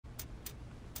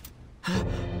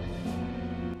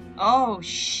Oh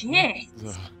shit!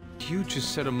 You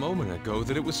just said a moment ago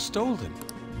that it was stolen.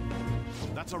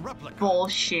 That's a replica.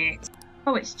 Bullshit.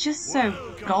 Oh, it's just so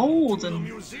gold and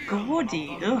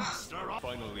gaudy. Ugh.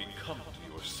 Finally come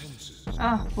to your senses.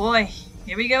 Oh boy,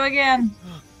 here we go again.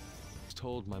 I was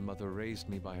told my mother raised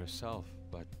me by herself,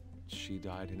 but she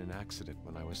died in an accident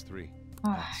when I was 3.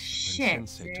 Oh That's shit, when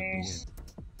Sensei took me sis.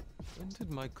 in. When did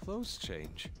my clothes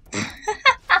change?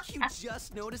 You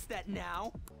just noticed that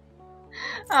now?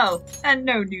 Oh, and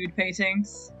no nude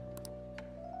paintings.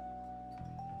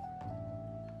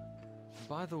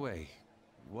 By the way,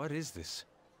 what is this?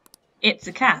 It's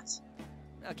a cat.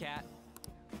 A cat.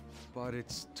 But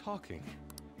it's talking.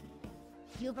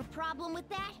 You have a problem with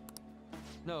that?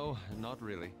 No, not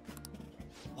really.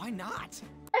 Why not?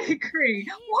 I agree.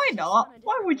 Why not?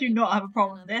 Why would you not have a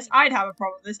problem with this? I'd have a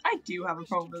problem with this. I do have a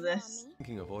problem with this.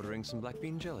 Thinking of ordering some black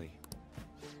bean jelly.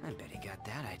 I bet he got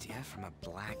that idea from a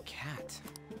black cat.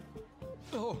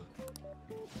 Oh!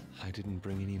 I didn't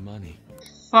bring any money.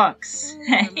 Fuck's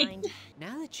Never sake. mind.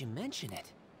 Now that you mention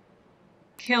it.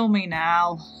 Kill me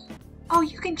now. Oh,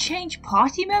 you can change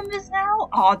party members now?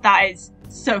 Oh, that is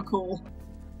so cool.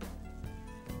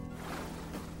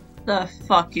 The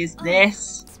fuck is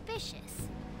this? Suspicious.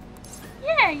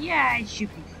 Yeah, it should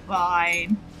be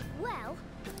fine. Well,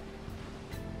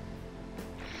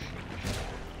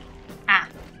 Ah,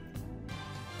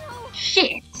 no.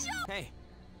 shit. Hey,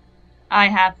 I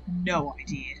have no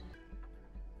idea.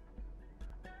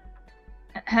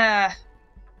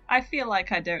 I feel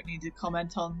like I don't need to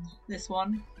comment on this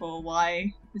one for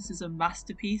why this is a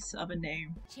masterpiece of a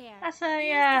name. Chair. That's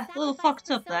a little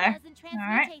fucked up there.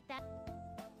 Alright.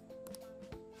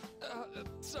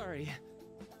 sorry.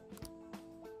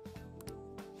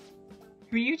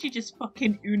 Ryuji just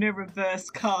fucking Uno reverse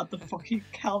card the fucking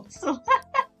council.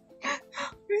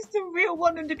 Who's the real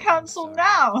one in the council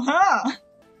now, huh?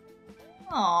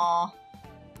 Aww.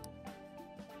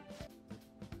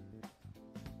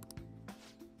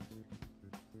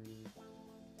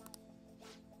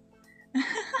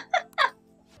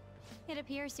 It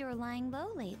appears you're lying low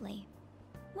lately.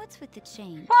 What's with the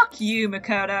chain? Fuck you,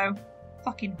 Makoto.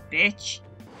 Fucking bitch.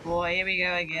 Boy, here we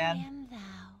go again. Am thou.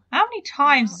 How many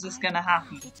times is this gonna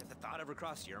happen? Did the thought ever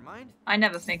cross your mind? I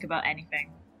never think about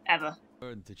anything. Ever.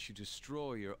 Heard that you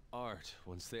destroy your art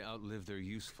once they outlive their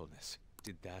usefulness.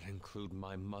 Did that include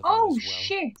my mother Oh as well?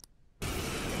 shit.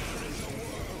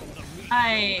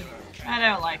 I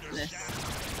don't like this.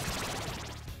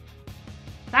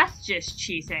 That's just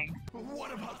cheating.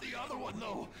 What about the other one,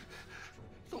 though?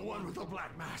 The one with the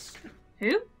black mask.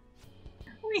 Who?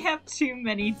 We have too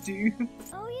many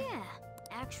dudes. Oh yeah,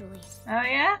 actually. Oh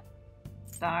yeah?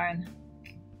 Darn.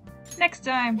 Next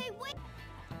time. Hey,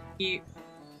 wait.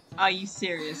 Are you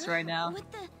serious right now? What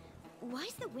the?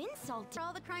 Why's the wind salty?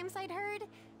 All the crimes I'd heard?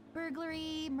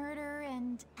 Burglary, murder,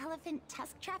 and elephant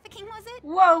tusk trafficking, was it?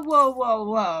 Whoa, whoa, whoa,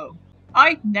 whoa.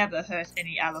 I'd never hurt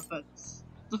any elephants.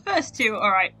 The first two,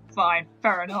 alright, fine,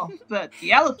 fair enough, but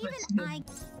the elephants... Even I...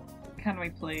 Can we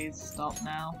please stop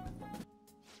now?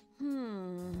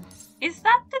 Hmm. Is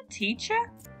that the teacher?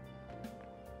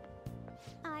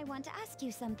 I want to ask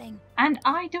you something. And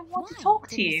I don't want to Why talk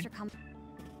did to you. Mr. Com-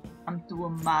 I'm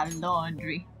doing my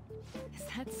laundry. Is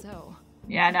that so?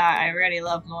 Yeah, no, I really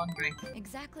love laundry.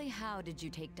 Exactly how did you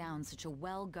take down such a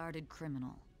well-guarded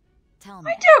criminal? Tell me.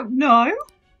 I don't know.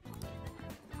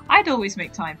 I'd always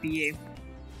make time for you.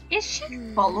 Is she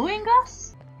following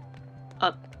us?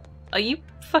 Are you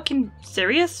fucking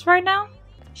serious right now?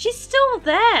 She's still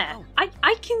there!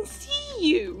 I can see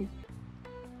you!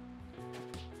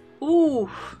 Ooh.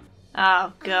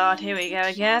 Oh god, here we go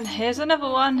again. Here's another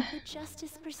one.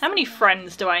 How many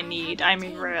friends do I need? I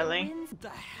mean, really. The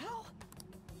hell?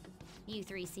 You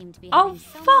three seem to be Oh, having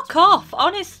so much fuck fun. off,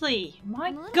 honestly! My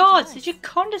I'm a little god, jealous. such a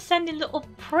condescending little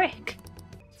prick.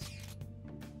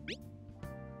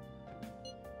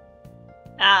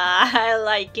 Ah, I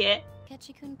like it.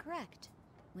 Ketchikun correct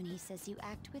when he says you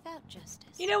act without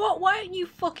justice. You know what? Why don't you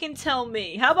fucking tell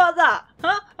me? How about that?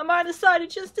 Huh? Am I the side of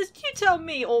justice? You tell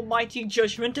me, almighty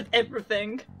judgment of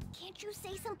everything. Can't you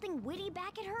say something witty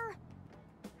back at her?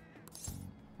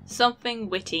 Something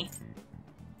witty.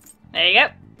 There you go.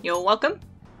 You're welcome.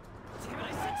 Damn it,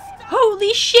 I said stop!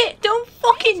 Holy shit! Don't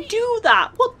fucking do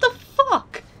that! What the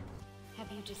fuck?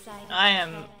 Have you decided I to am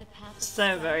tread the path of so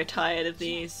sin? very tired of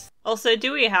these. Also,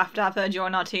 do we have to have her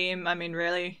join our team? I mean,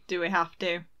 really? Do we have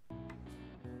to?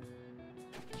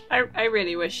 I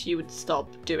really wish you would stop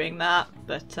doing that,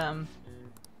 but,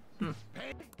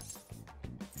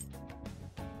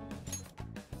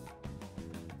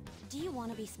 Do you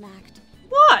want to be smacked?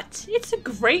 What? It's a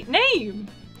great name!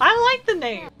 I like the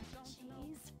name!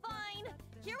 Jeez, fine.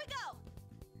 Here we go.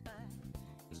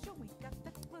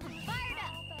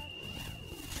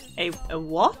 A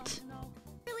what?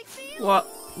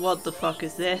 What the fuck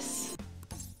is this?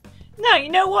 No, you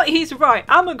know what? He's right.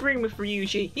 I'm agreeing with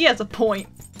Ryuji. He has a point.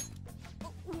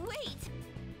 Wait.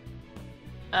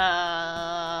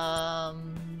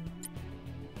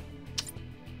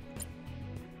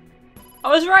 I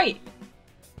was right.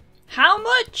 How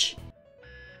much?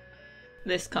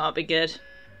 This can't be good.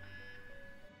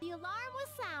 The alarm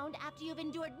will sound after you've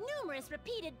endured numerous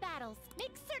repeated battles.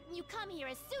 Make certain you come here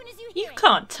as soon as you hear You it.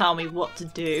 can't tell me what to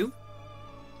do.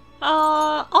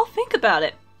 I'll think about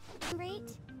it. Great.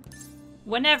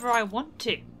 Whenever I want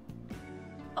to.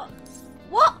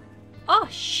 What? Oh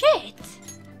shit!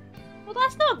 Well,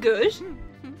 that's not good.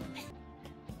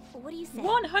 What do you say?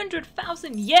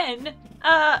 100,000 yen?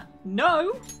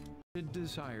 No.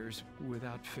 Desires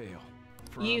without fail.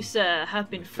 You, sir, have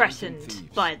been threatened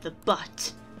by the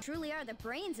butt. Truly are the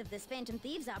brains of this Phantom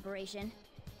Thieves operation.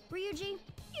 Ryuji,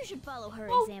 you should follow her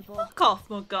Oh, example. fuck off,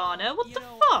 Morgana. What the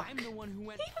fuck? Leave him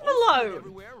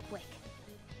alone.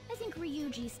 I think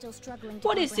Ryuji's still struggling to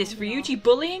What is this, comprehend it Ryuji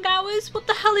bullying hours? What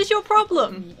the hell is your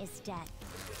problem? all. Is death.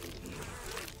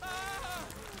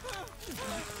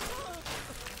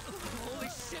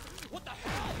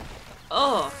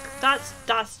 Oh,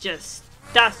 that's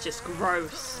just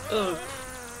gross. Ugh.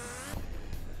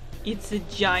 It's a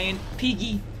giant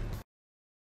piggy.